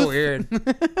Hitler II. How Youth. weird.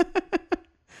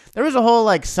 There was a whole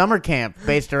like summer camp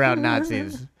based around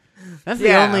Nazis. That's the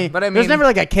Yeah, only. but I there's mean- never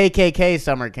like a KKK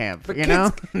summer camp. But You know,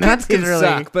 kids Nazis can really.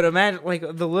 suck. But imagine like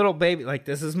the little baby, like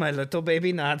this is my little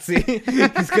baby Nazi.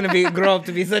 He's gonna grow up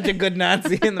to be such a good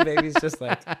Nazi, and the baby's just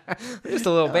like, just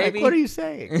a little baby. Like, what are you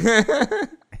saying?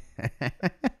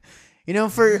 You know,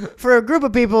 for a group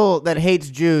of people that hates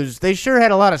Jews, they sure had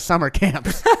a lot of summer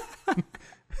camps.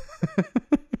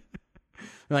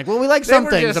 They're like, well, we like some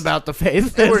were things just- about the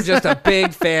faith. We're just a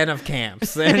big fan of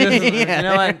camps. They're just, Yeah. You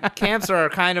know what? Camps are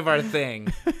kind of our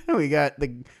thing. we got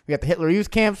the Hitler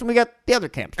Youth camps, and we got the other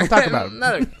camps. We'll talk about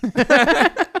them.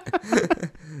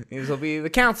 These will be the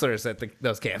counselors at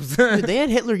those camps. Dude, they had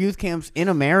Hitler Youth camps in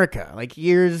America, like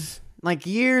years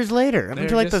later, up They're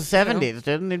until like the just, you know- 70s,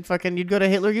 didn't it? You'd go to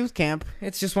Hitler Youth camp.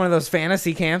 It's just one of those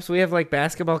fantasy camps. We have like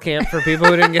basketball camp for people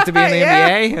who didn't get to be in the Yeah.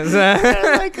 NBA. Is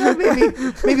that- Like,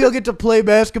 maybe I'll get to play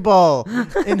basketball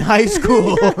in high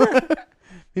school.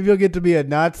 Maybe I'll get to be a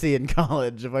Nazi in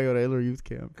college if I go to Hitler Youth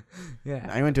camp. Yeah.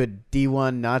 I went to a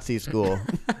D1 Nazi school.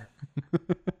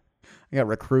 I got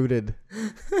recruited.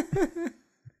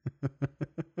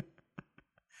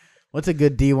 What's a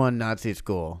good D1 Nazi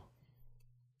school?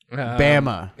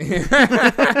 Bama.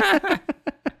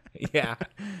 Yeah.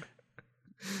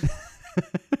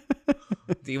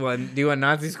 D1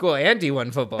 Nazi school and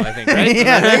D1 football, I think, right?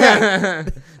 Yeah,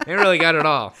 They really got it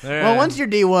all. Well, once you're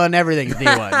D1, everything's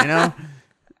D1, you know?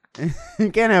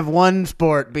 You can't have one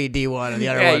sport be D1 and the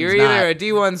other yeah, one's you're not. either a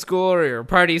D1 school or you're a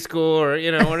party school or,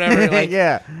 you know, whatever. Like,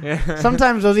 Yeah.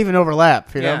 Sometimes those even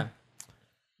overlap, you know? Yeah.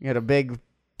 You had a big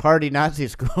party Nazi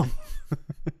school.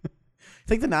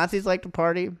 Think the Nazis like to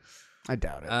party? I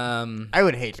doubt it. I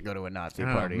would hate to go to a Nazi I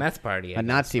don't know, party. meth party. I A guess,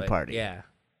 Nazi but party. Yeah.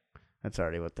 That's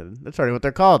already what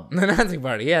they're called. The Nazi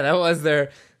party. Yeah, that was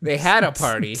they had a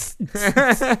party.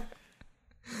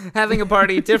 Having a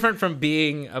party different from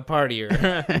being a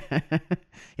partier.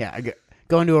 Yeah,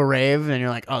 go into a rave and you're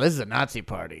like, oh, this is a Nazi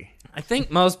party. I think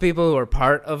most people who are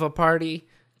part of a party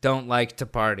don't like to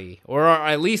party, or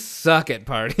at least suck at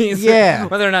parties. Yeah.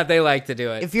 Whether or not they like to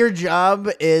do it. If your job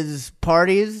is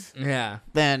parties, Yeah.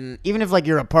 then even if like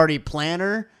you're a party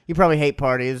planner, you probably hate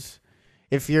parties.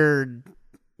 If you're,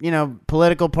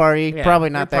 political party, Yeah, probably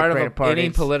you're not that part great of at parties.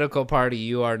 any political party,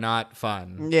 you are not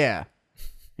fun. Yeah.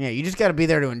 Yeah, you just got to be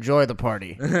there to enjoy the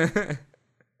party.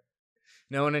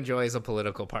 No one enjoys a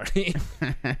political party.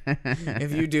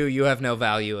 If you do, you have no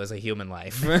value as a human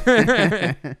life.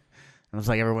 It was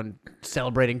like everyone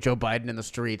celebrating Joe Biden in the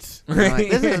streets. They're like,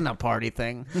 this isn't a party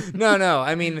thing. No.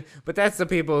 I mean, but that's the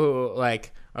people who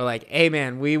are like, hey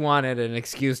man, we wanted an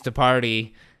excuse to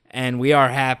party, and we are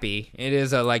happy. It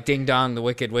is a ding dong, the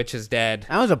Wicked Witch is dead.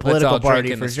 That was a Let's all political drink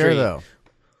party in the for sure, street. though.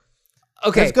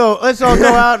 Okay, Let's all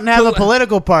go out and have a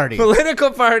political party.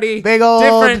 political party, Big old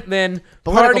different than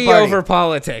political party party. over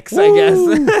politics, I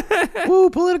guess. Woo,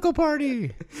 political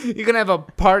party. You can have a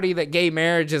party that gay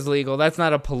marriage is legal. That's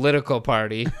not a political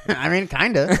party. I mean,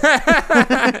 kind of.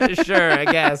 Sure, I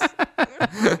guess.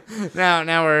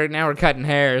 Now we're cutting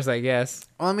hairs, I guess.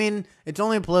 Well, I mean, it's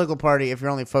only a political party if you're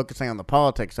only focusing on the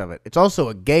politics of it. It's also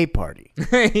a gay party.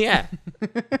 Yeah.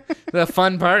 The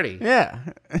fun party. Yeah.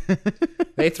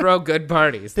 They throw good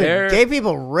parties. Dude, They're gay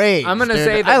people rage. I'm gonna dude.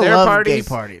 say I that their love parties, gay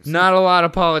parties. not a lot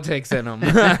of politics in them.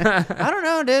 I don't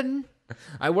know, dude.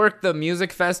 I worked the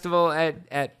music festival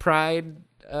at Pride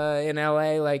in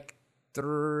LA like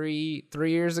three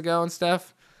years ago and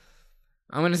stuff.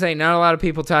 I'm going to say not a lot of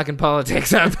people talking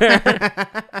politics out there.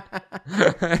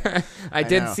 I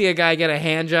did see a guy get a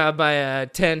hand job by a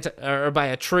tent or by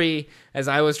a tree as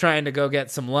I was trying to go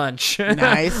get some lunch.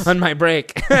 Nice. On my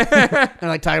break. They're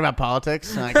like talking about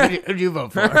politics. Like, who'd you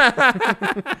vote for?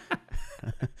 What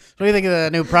do you think of the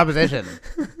new proposition?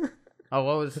 Oh,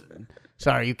 what was...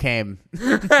 Sorry, you came.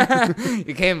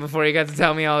 You came before you got to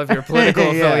tell me all of your political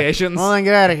affiliations. Well, then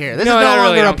get out of here. This No, is I no really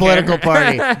longer a don't political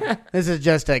care. party. This is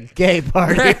just a gay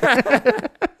party.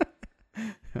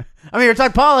 I'm here to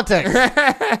talk politics.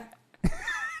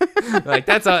 Like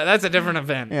that's a different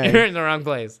event. Yeah. You're in the wrong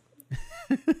place.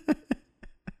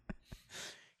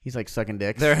 He's like sucking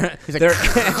dicks. He's like,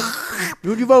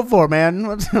 who'd you vote for,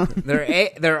 man?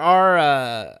 There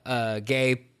are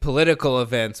gay political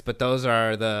events, but those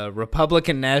are the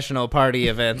Republican National Party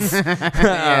events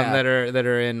that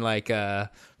are in like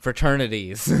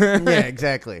fraternities. Yeah,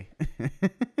 exactly. And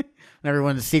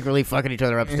everyone's secretly fucking each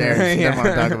other upstairs. They don't want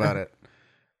to talk about it.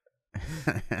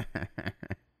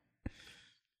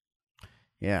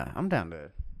 Yeah, I'm down to.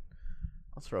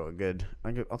 I'll throw a good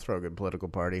political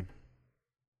party.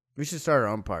 We should start our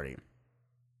own party.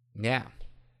 Yeah,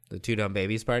 the Two Dumb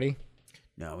Babies party.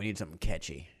 No, we need something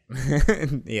catchy.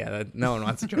 Yeah, no one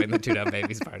wants to join the Two Dumb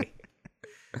Babies party.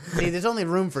 See, there's only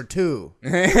room for two.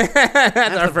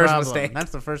 That's our first problem. mistake.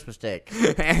 That's the first mistake.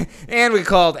 And we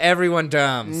called everyone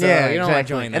dumb. So yeah, you don't exactly. want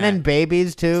to join that. And then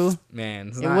babies too. Man,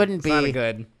 It wouldn't not be a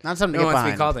good. Not something No to one get wants to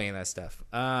be behind. called any of that stuff.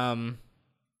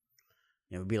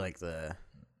 It would be like the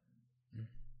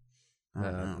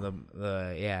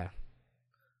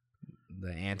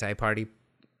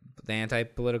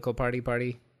anti-political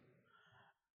party.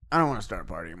 I don't want to start a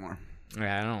party anymore.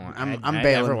 Yeah, I don't want. I'm I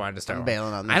bailing. never wanted to start. I'm one.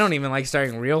 bailing on this. I don't even like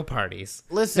starting real parties.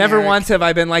 Listen, never Eric. once have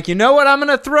I been like, you know what, I'm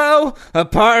gonna throw a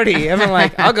party. I've been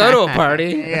like, I'll go to a party.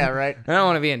 Yeah, right. I don't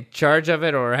want to be in charge of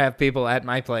it or have people at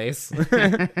my place.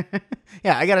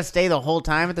 Yeah, I gotta stay the whole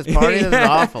time at this party. This is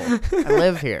awful. I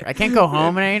live here. I can't go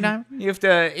home at any time. You have to,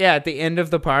 at the end of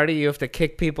the party, you have to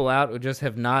kick people out who just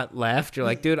have not left. You're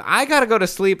like, dude, I gotta go to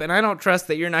sleep, and I don't trust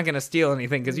that you're not gonna steal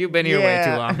anything because you've been here way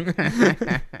too long.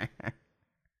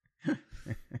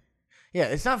 Yeah,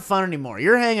 it's not fun anymore.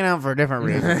 You're hanging out for a different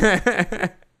reason.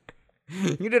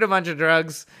 You did a bunch of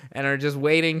drugs and are just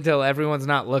waiting till everyone's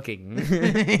not looking.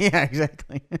 Yeah,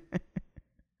 exactly.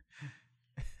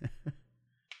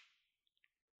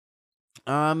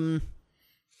 I don't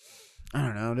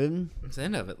know, dude. That's the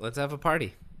end of it. Let's have a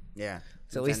party. Yeah.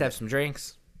 Let's at least have some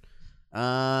drinks.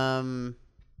 Thank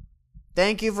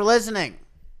you for listening.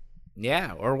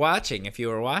 Yeah, or watching if you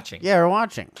were watching. Yeah, we're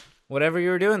watching. Whatever you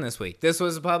were doing this week. This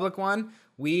was a public one.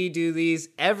 We do these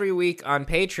every week on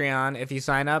Patreon. If you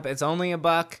sign up, it's only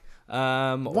 $1.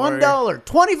 $1,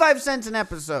 25 cents an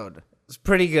episode. It's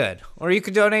pretty good. Or you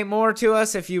could donate more to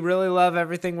us if you really love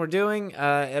everything we're doing.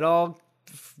 It all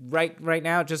right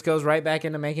now it just goes right back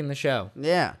into making the show.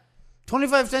 Yeah.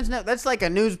 25 cents now. That's like a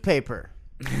newspaper.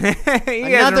 You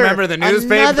guys remember the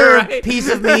newspaper? Another right? piece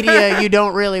of media you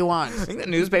don't really want. I think the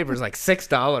newspaper is like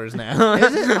 $6 now.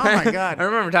 Is it? Oh my god! I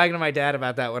remember talking to my dad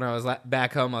about that when I was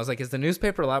back home. I was like, "Is the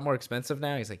newspaper a lot more expensive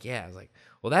now?" He's like, "Yeah." I was like,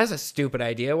 "Well, that's a stupid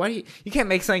idea. Why do you can't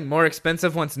make something more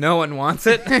expensive once no one wants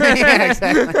it?" Yeah,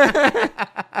 exactly.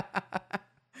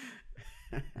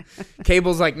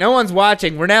 Cable's like, "No one's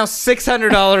watching. We're now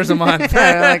 $600 a month."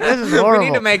 Yeah, like, this is horrible.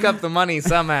 We need to make up the money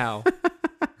somehow.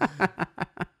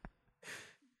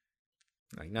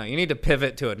 Like, no, you need to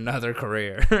pivot to another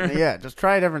career. Yeah, just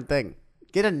try a different thing.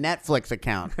 Get a Netflix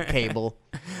account, Cable.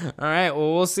 All right.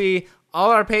 Well, we'll see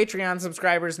all our Patreon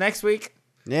subscribers next week.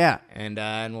 Yeah.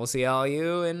 And we'll see all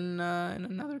you in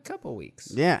another couple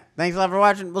weeks. Yeah. Thanks a lot for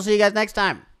watching. We'll see you guys next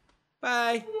time.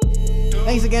 Bye.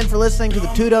 Thanks again for listening to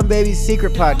the Two Dumb Babies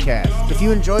Secret Podcast. If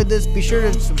you enjoyed this, be sure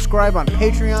to subscribe on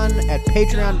Patreon at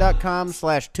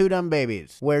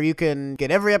patreon.com/twodumbbabies, where you can get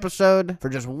every episode for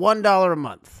just $1 a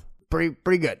month.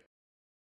 Pretty good.